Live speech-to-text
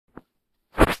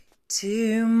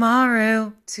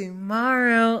Tomorrow,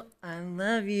 tomorrow, I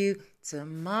love you.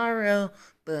 Tomorrow,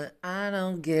 but I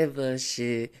don't give a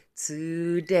shit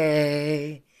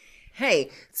today.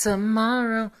 Hey,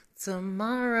 tomorrow,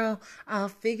 tomorrow, I'll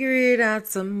figure it out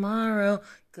tomorrow,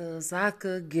 'cause I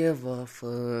could give a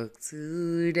fuck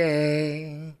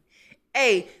today.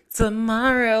 Hey,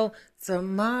 tomorrow,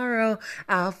 tomorrow,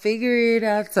 I'll figure it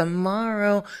out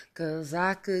tomorrow, 'cause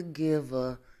I could give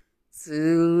a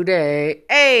today.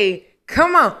 Hey,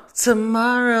 come on.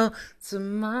 Tomorrow,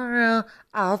 tomorrow,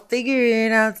 I'll figure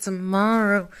it out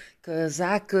tomorrow, 'cause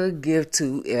I could give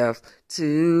 2F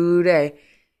today.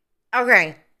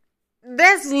 Okay,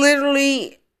 that's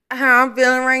literally how I'm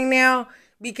feeling right now,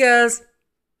 because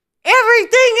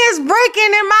everything is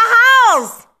breaking in my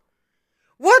house.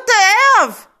 What the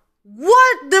F?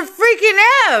 What the freaking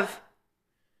F?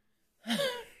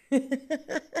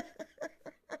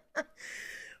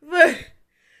 But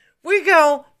we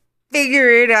gon' figure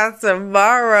it out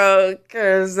tomorrow,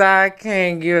 'cause I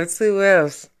can't give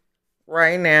 2Fs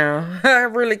right now. I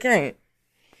really can't.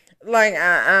 Like,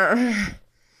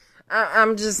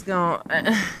 I'm just gonna,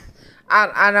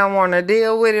 I don't want to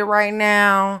deal with it right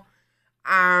now.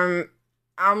 I'm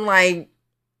like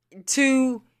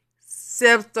 2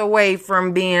 steps away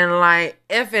from being like,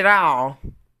 F it all.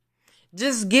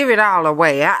 Just give it all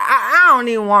away. I don't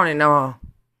even want it no more.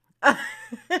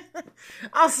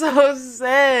 I'm so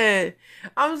sad.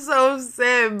 I'm so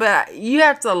sad, but you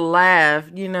have to laugh,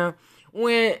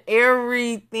 when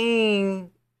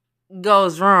everything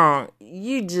goes wrong.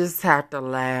 You just have to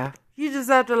laugh. You just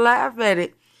have to laugh at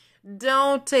it.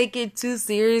 Don't take it too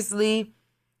seriously.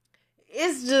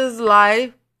 It's just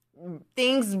life.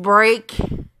 Things break.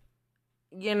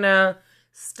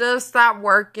 Stuff stop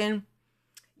working.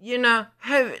 Oh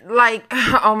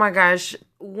my gosh,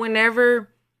 whenever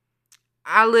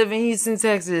I live in Houston,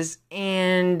 Texas,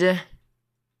 and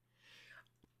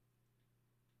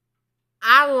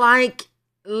I like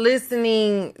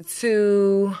listening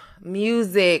to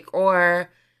music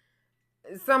or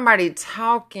somebody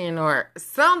talking or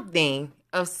something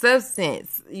of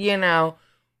substance, to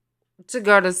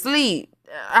go to sleep.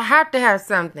 I have to have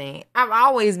something. I've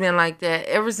always been like that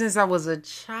ever since I was a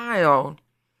child.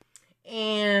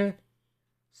 And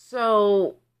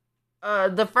so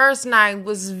the first night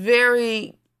was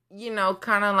very,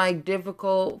 kind of like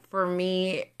difficult for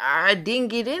me. I didn't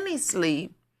get any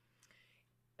sleep.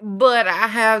 But I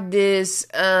have this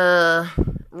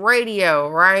radio,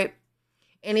 right?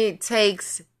 And it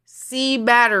takes C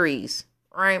batteries,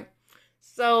 right?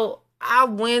 So I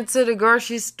went to the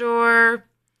grocery store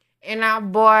and I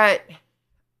bought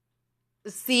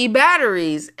C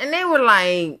batteries. And they were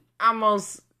like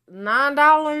almost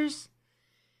 $9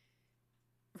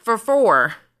 for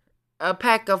 4. A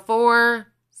pack of 4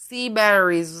 C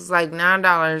batteries was like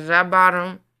 $9. I bought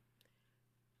them.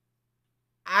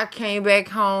 I came back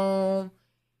home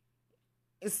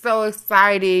so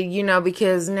excited,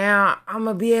 because now I'm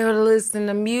going to be able to listen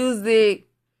to music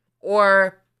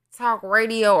or talk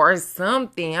radio or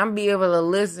something. I'm going to be able to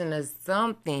listen to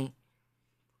something.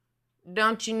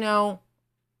 Don't you know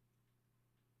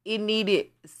it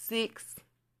needed 6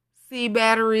 C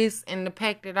batteries and the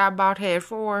pack that I bought had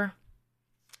 4?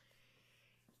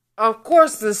 Of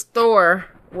course, the store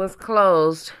was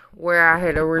closed where I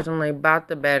had originally bought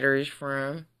the batteries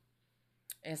from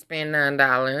and spent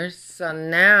 $9. So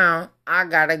now I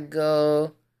gotta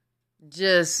go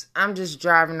I'm just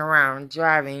driving around,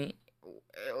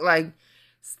 like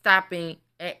stopping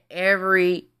at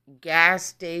every gas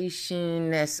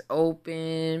station that's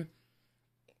open.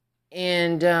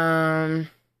 And I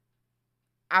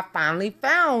finally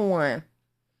found one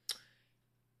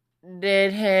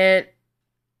that had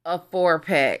a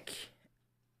 4-pack.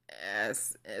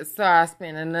 So I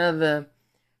spent another,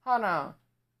 hold on.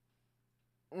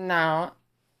 No,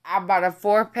 I bought a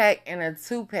 4-pack and a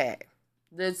 2-pack.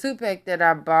 The 2-pack that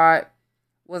I bought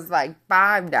was like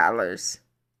 $5.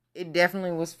 It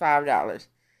definitely was $5.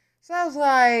 So I was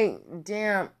like,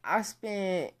 damn, I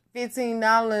spent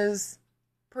 $15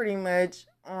 pretty much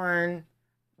on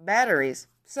batteries.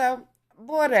 So,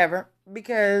 whatever,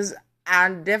 because I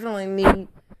definitely need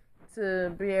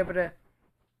to be able to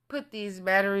put these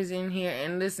batteries in here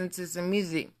and listen to some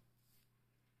music.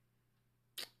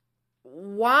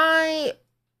 Why,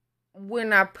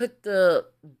 when I put the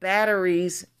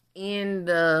batteries in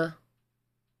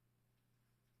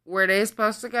where they're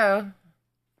supposed to go,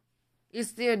 it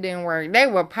still didn't work? They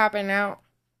were popping out.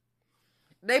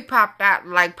 They popped out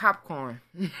like popcorn.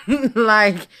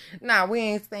 Like, nah, we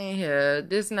ain't staying here.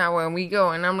 This is not where we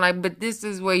go. And I'm like, but this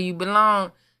is where you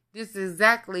belong. This is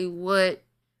exactly what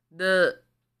the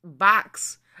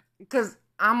box, because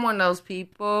I'm one of those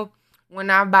people, when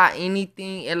I buy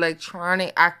anything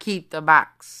electronic, I keep the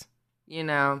box, you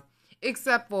know,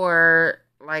 except for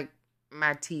like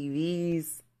my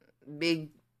TVs, big,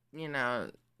 you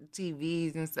know,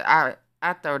 TVs and stuff.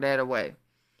 I throw that away.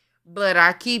 But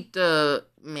I keep the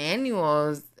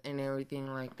manuals and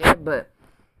everything like that. But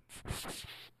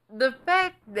the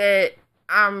fact that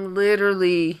I'm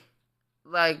literally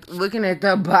like looking at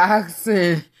the box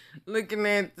and looking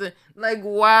at the like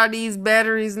why these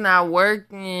batteries not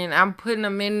working, I'm putting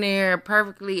them in there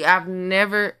perfectly. I've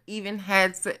never even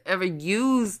had to ever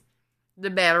use the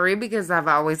battery because I've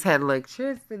always had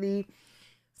electricity.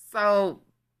 So,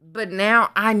 but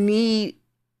now I need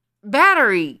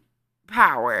battery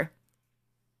power.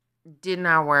 Did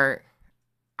not work.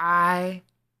 I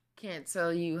can't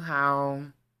tell you how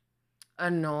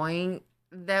annoying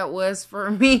that was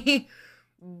for me.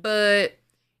 But,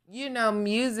 you know,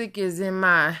 music is in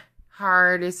my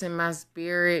heart, it's in my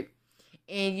spirit.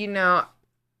 And, you know,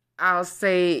 I'll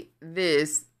say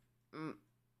this.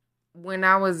 When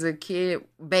I was a kid,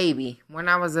 when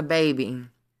I was a baby,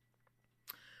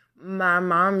 my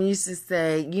mom used to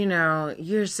say, you know,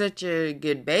 you're such a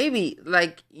good baby.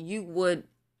 Like, you would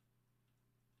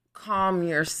calm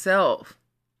yourself.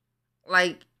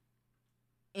 Like,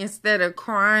 instead of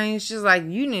crying, she's like,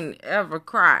 you didn't ever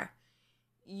cry.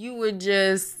 You would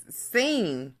just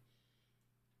sing.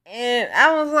 And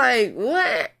I was like,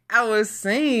 what? I was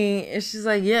singing. And she's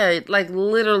like, yeah, like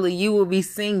literally you will be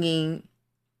singing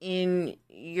in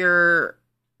your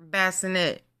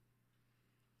bassinet.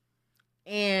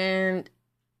 And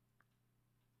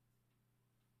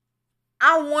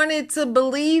I wanted to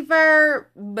believe her,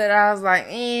 but I was like,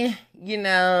 you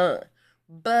know.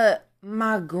 But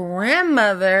my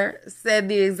grandmother said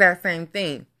the exact same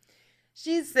thing.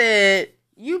 She said,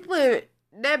 you put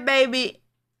that baby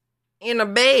in a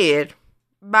bed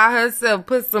by herself,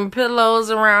 put some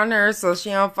pillows around her so she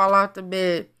don't fall off the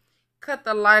bed, cut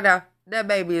the light off, that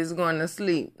baby is going to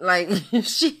sleep. Like,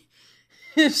 she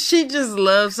just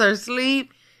loves her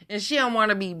sleep and she don't want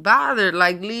to be bothered.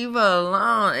 Like, leave her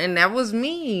alone. And that was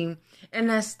me. And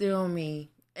that's still me.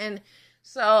 And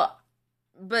so,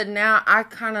 but now I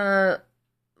kind of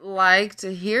like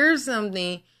to hear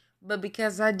something, but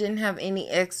because I didn't have any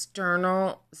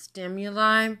external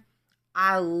stimuli,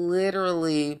 I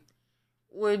literally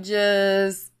would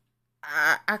just,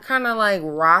 I kind of like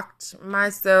rocked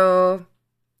myself,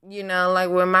 you know, like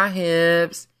with my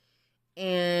hips,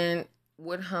 and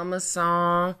would hum a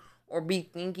song or be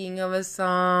thinking of a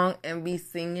song and be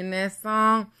singing that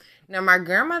song. Now, my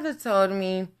grandmother told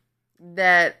me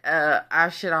that I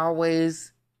should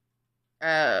always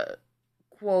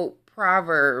quote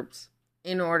Proverbs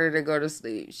in order to go to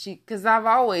sleep. Because I've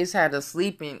always had a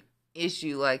sleeping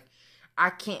issue. Like,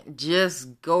 I can't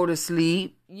just go to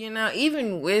sleep, you know,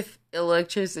 even with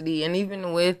electricity and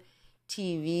even with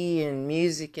TV and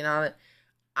music and all that.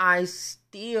 I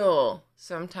still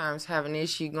sometimes have an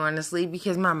issue going to sleep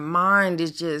because my mind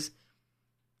is just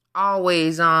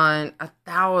always on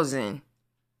 1,000,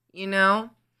 you know?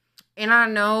 And I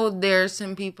know there's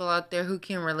some people out there who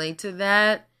can relate to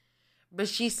that. But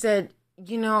she said,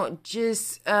 you know,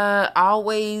 just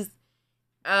always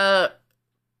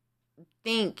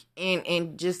think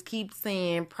and just keep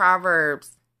saying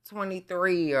Proverbs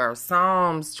 23 or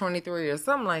Psalms 23 or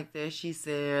something like that. She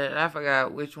said, I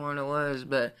forgot which one it was,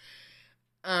 but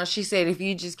she said if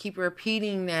you just keep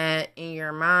repeating that in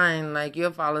your mind, like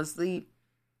you'll fall asleep.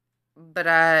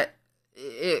 But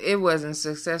it wasn't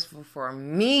successful for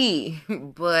me.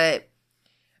 But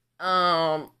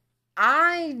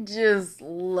I just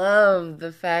love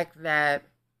the fact that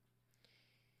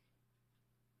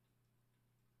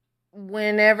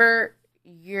whenever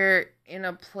you're in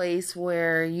a place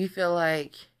where you feel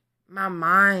like my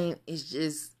mind is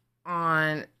just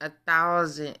on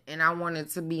 1,000 and I want it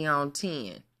to be on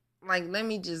 10, like, let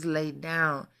me just lay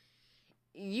down.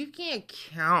 You can't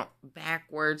count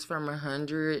backwards from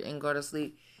 100 and go to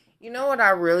sleep. You know what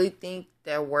I really think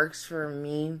that works for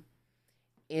me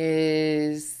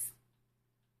is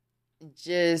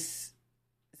just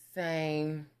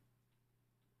saying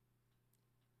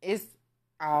it's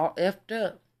all effed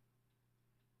up.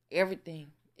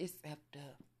 Everything is effed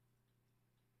up.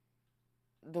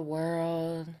 The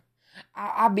world.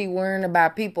 I'll be worrying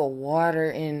about people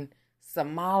water in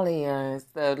Somalia and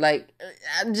stuff. Like,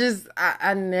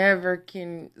 I never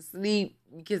can sleep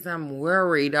because I'm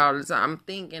worried all the time. I'm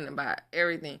thinking about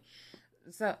everything.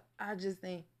 So I just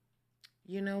think,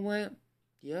 you know what?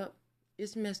 Yep,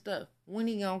 it's messed up. When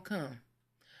he gonna come?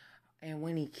 And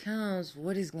when he comes,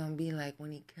 what is gonna be like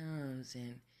when he comes?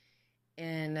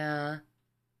 And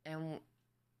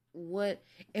what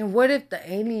and what if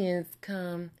the aliens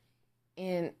come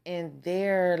and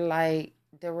they're like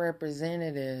the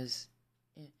representatives?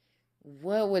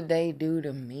 What would they do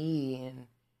to me? And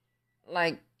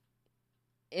like,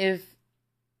 if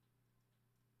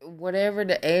whatever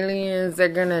the aliens are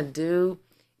gonna do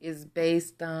is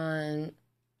based on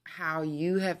how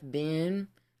you have been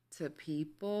to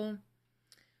people,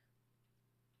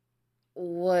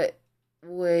 what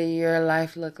will your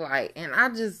life look like? And I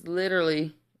just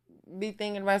literally be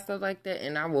thinking about stuff like that,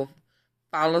 and I will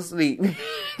fall asleep.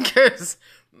 Cause,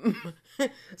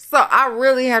 so I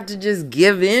really have to just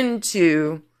give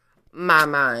into my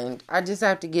mind. I just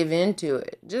have to give into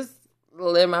it. Just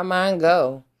let my mind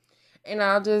go. And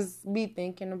I'll just be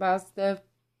thinking about stuff.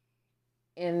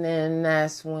 And then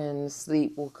that's when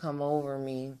sleep will come over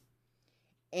me.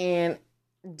 And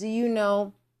do you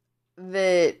know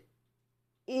that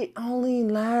it only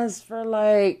lasts for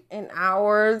like an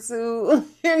hour or two?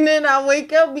 And then I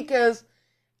wake up because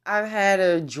I've had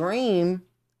a dream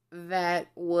that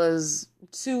was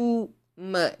too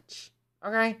much.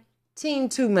 Okay?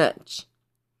 Too much.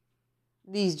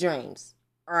 These dreams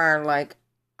are like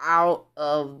out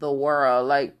of the world.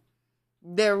 Like,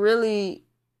 they're really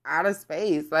out of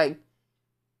space. Like,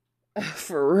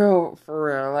 for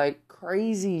real. Like,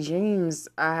 crazy dreams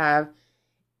I have.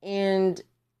 And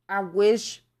I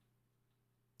wish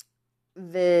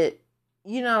that,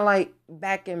 like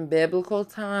back in biblical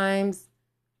times,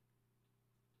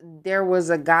 there was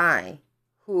a guy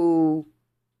who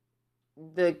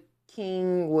the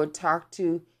king would talk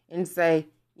to and say,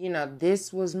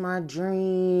 this was my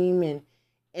dream.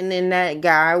 And then that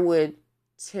guy would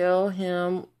tell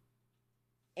him,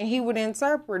 and he would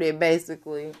interpret it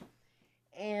basically.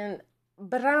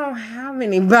 But I don't have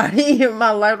anybody in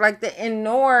my life like that, and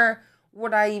nor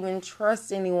would I even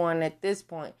trust anyone at this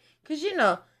point. Because,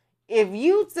 if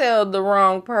you tell the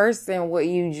wrong person what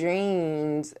you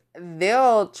dreamed,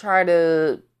 they'll try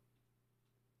to,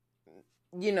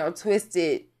 twist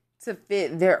it to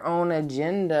fit their own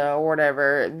agenda or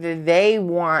whatever that they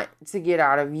want to get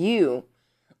out of you.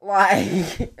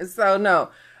 Like, so no,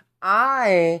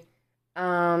 I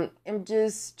am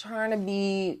just trying to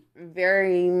be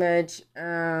very much,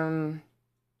 I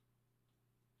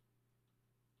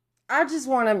just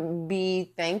want to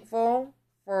be thankful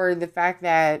for the fact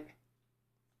that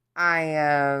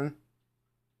I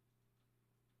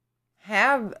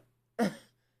have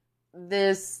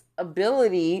this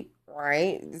ability,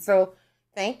 right? So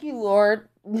thank you, Lord.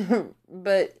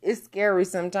 But it's scary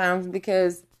sometimes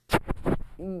because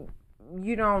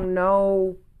you don't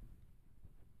know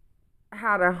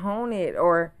how to hone it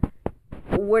or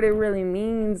what it really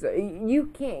means.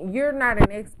 You're not an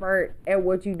expert at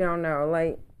what you don't know.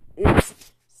 Like,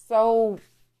 it's so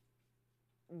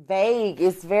vague.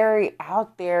 It's very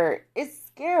out there. It's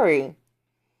scary.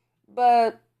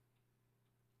 But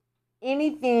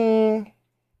anything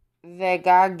that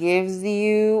God gives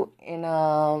you in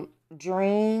a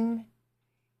dream,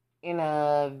 in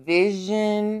a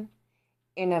vision,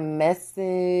 in a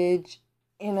message,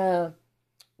 in a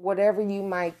whatever you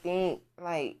might think,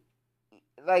 like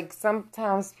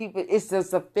sometimes people, it's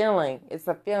just a feeling. It's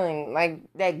a feeling, like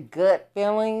that gut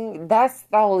feeling. That's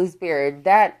the Holy Spirit.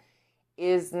 That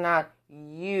is not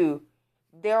you.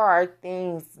 There are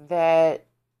things that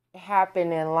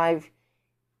happen in life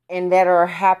and that are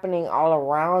happening all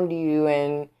around you.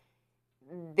 And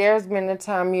there's been a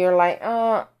time you're like,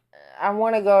 I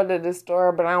want to go to the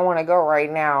store, but I don't want to go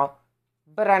right now.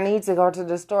 But I need to go to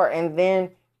the store. And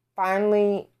then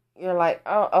finally you're like,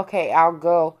 oh, okay, I'll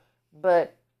go.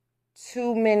 But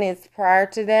 2 minutes prior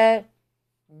to that,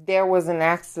 there was an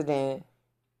accident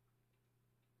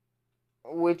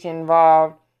which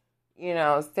involved,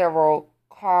 several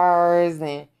cars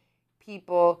and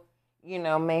people,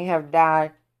 may have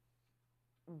died.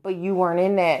 But you weren't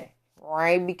in that,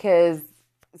 right? Because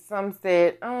some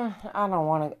said, I don't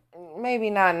want to, maybe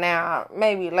not now,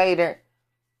 maybe later.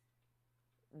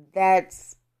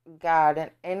 That's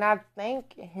God. And I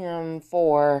thank Him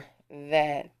for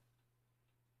that.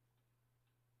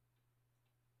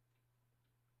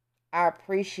 I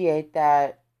appreciate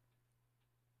that.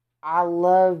 I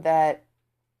love that.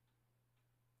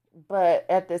 But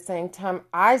at the same time,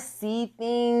 I see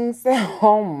things.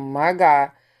 Oh my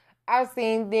God. I've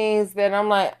seen things that I'm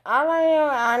like,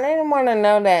 I didn't want to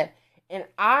know that. And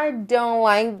I don't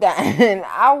like that. And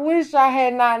I wish I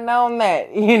had not known that,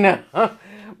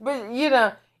 But,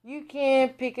 you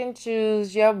can't pick and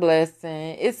choose your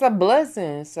blessing. It's a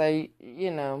blessing. So,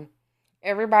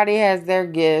 everybody has their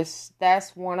gifts.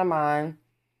 That's one of mine.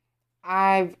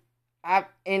 I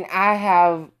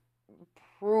have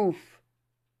proof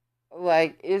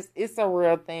Like it's a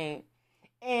real thing.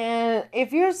 And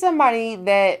if you're somebody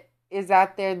that is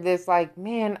out there that's like,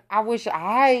 man, I wish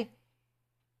I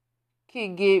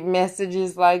could get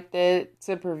messages like that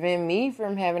to prevent me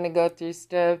from having to go through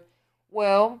stuff,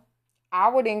 well, I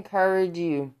would encourage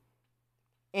you.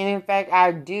 And in fact,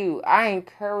 I do. I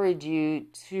encourage you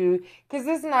to, because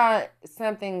it's not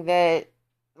something that,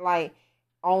 like,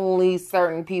 only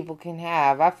certain people can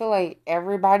have. I feel like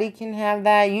everybody can have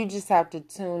that. You just have to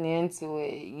tune into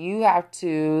it. You have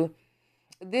to,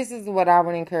 this is what I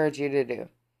would encourage you to do.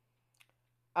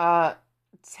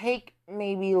 Take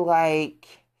maybe like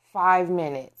 5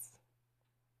 minutes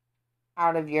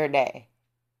out of your day.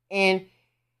 And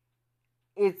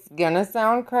it's gonna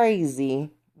sound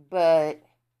crazy, but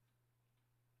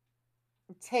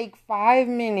take 5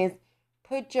 minutes,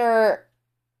 put your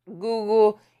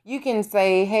Google, you can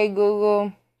say, hey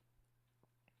Google,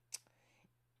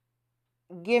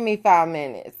 give me 5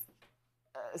 minutes.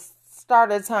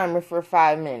 Start a timer for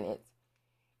 5 minutes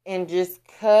and just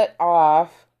cut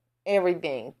off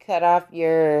everything. Cut off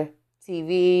your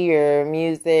TV, your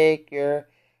music, your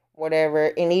whatever,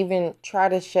 and even try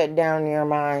to shut down your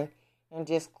mind and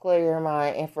just clear your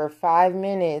mind. And for 5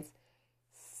 minutes,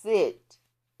 sit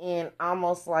in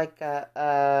almost like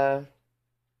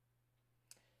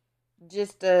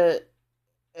just a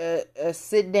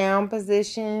sit down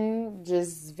position,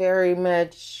 just very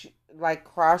much like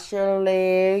cross your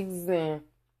legs and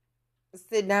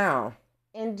sit down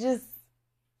and just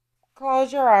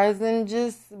close your eyes and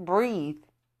just breathe.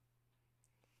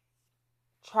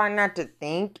 Try not to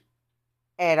think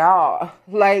at all.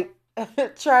 Like,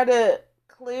 try to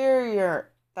clear your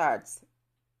thoughts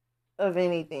of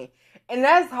anything. And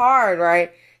that's hard,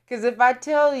 right? Because if I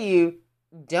tell you,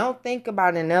 don't think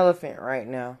about an elephant right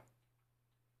now.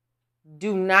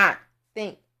 Do not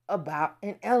think about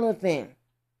an elephant.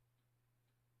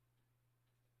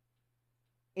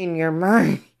 In your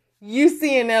mind, you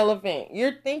see an elephant.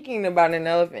 You're thinking about an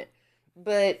elephant.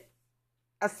 But,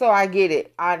 so I get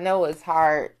it. I know it's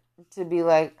hard to be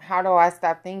like, how do I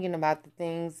stop thinking about the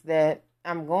things that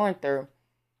I'm going through?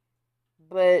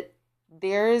 But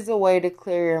there is a way to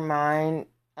clear your mind.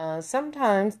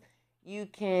 Sometimes you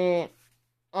can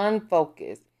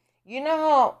unfocus. You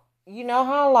know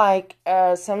how like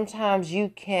sometimes you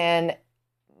can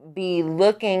be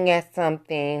looking at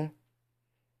something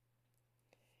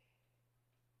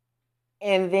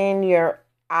and then your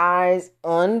eyes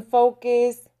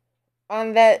unfocus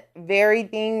on that very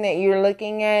thing that you're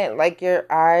looking at. Like your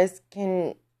eyes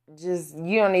can just,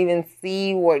 you don't even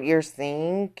see what you're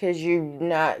seeing because you're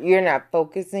not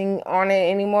focusing on it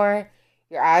anymore.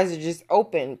 Your eyes are just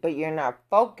open, but you're not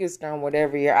focused on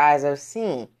whatever your eyes are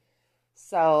seeing.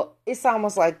 So it's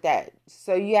almost like that.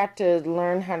 So you have to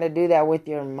learn how to do that with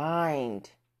your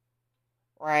mind,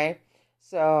 right?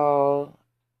 So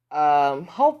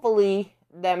hopefully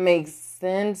that makes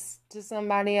sense to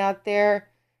somebody out there.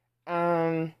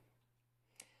 Let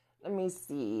me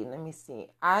see.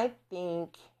 I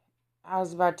think I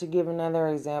was about to give another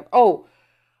example.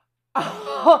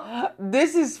 Oh,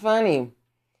 this is funny.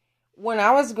 When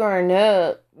I was growing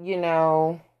up,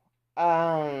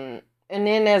 and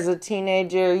then as a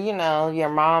teenager, your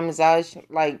mom is always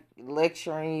like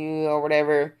lecturing you or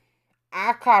whatever.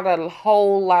 I caught a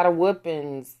whole lot of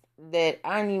whoopings that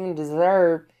I didn't even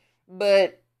deserve,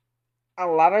 but a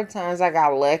lot of times I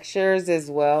got lectures as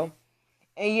well.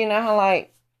 And you know how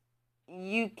like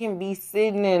you can be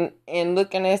sitting and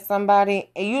looking at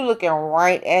somebody and you looking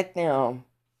right at them.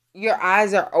 Your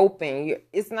eyes are open.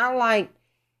 It's not like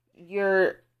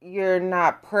you're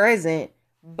not present,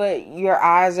 but your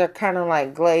eyes are kind of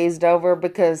like glazed over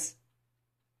because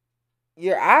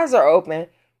your eyes are open,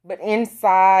 but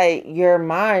inside your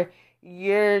mind,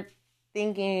 you're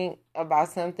thinking about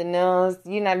something else.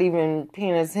 You're not even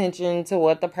paying attention to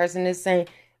what the person is saying.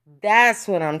 That's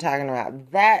what I'm talking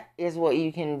about. That is what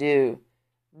you can do.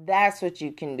 That's what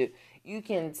you can do. You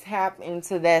can tap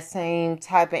into that same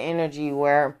type of energy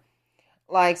where,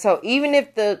 like, so even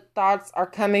if the thoughts are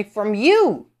coming from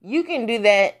you, you can do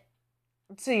that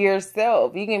to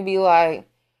yourself. You can be like,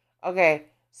 okay,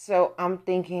 so I'm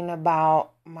thinking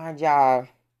about my job.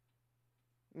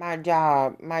 My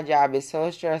job is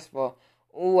so stressful.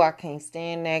 Ooh, I can't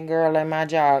stand that girl at my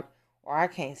job. Or I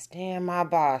can't stand my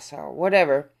boss or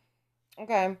whatever.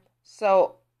 Okay,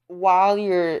 so while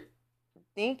you're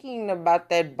thinking about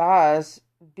that boss,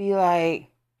 be like,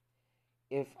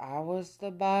 if I was the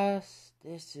boss,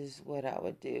 this is what I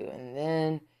would do. And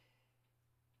then,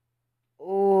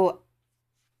 oh,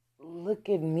 look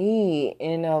at me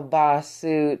in a boss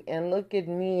suit, and look at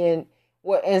me in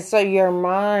what? And so your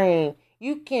mind,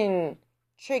 you can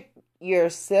trick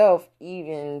yourself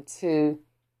even to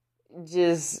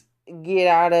just get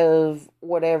out of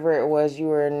whatever it was you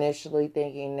were initially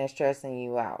thinking that's stressing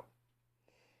you out.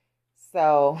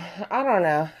 So, I don't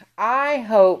know. I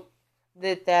hope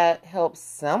that helps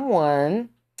someone.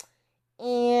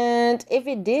 And if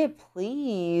it did,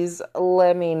 please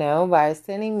let me know by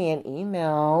sending me an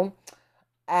email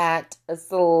at a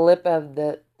slip of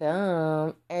the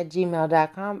thumb at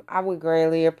gmail.com. I would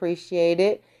greatly appreciate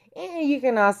it. And you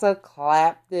can also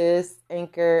clap this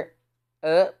anchor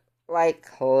up, like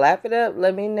clap it up.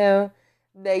 Let me know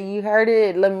that you heard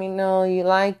it. Let me know you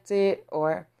liked it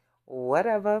or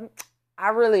whatever. I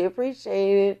really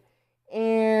appreciate it.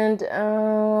 And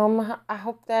I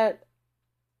hope that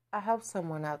I help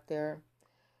someone out there.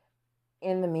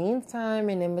 In the meantime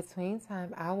and in between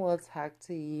time, I will talk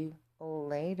to you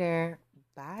later.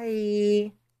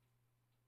 Bye.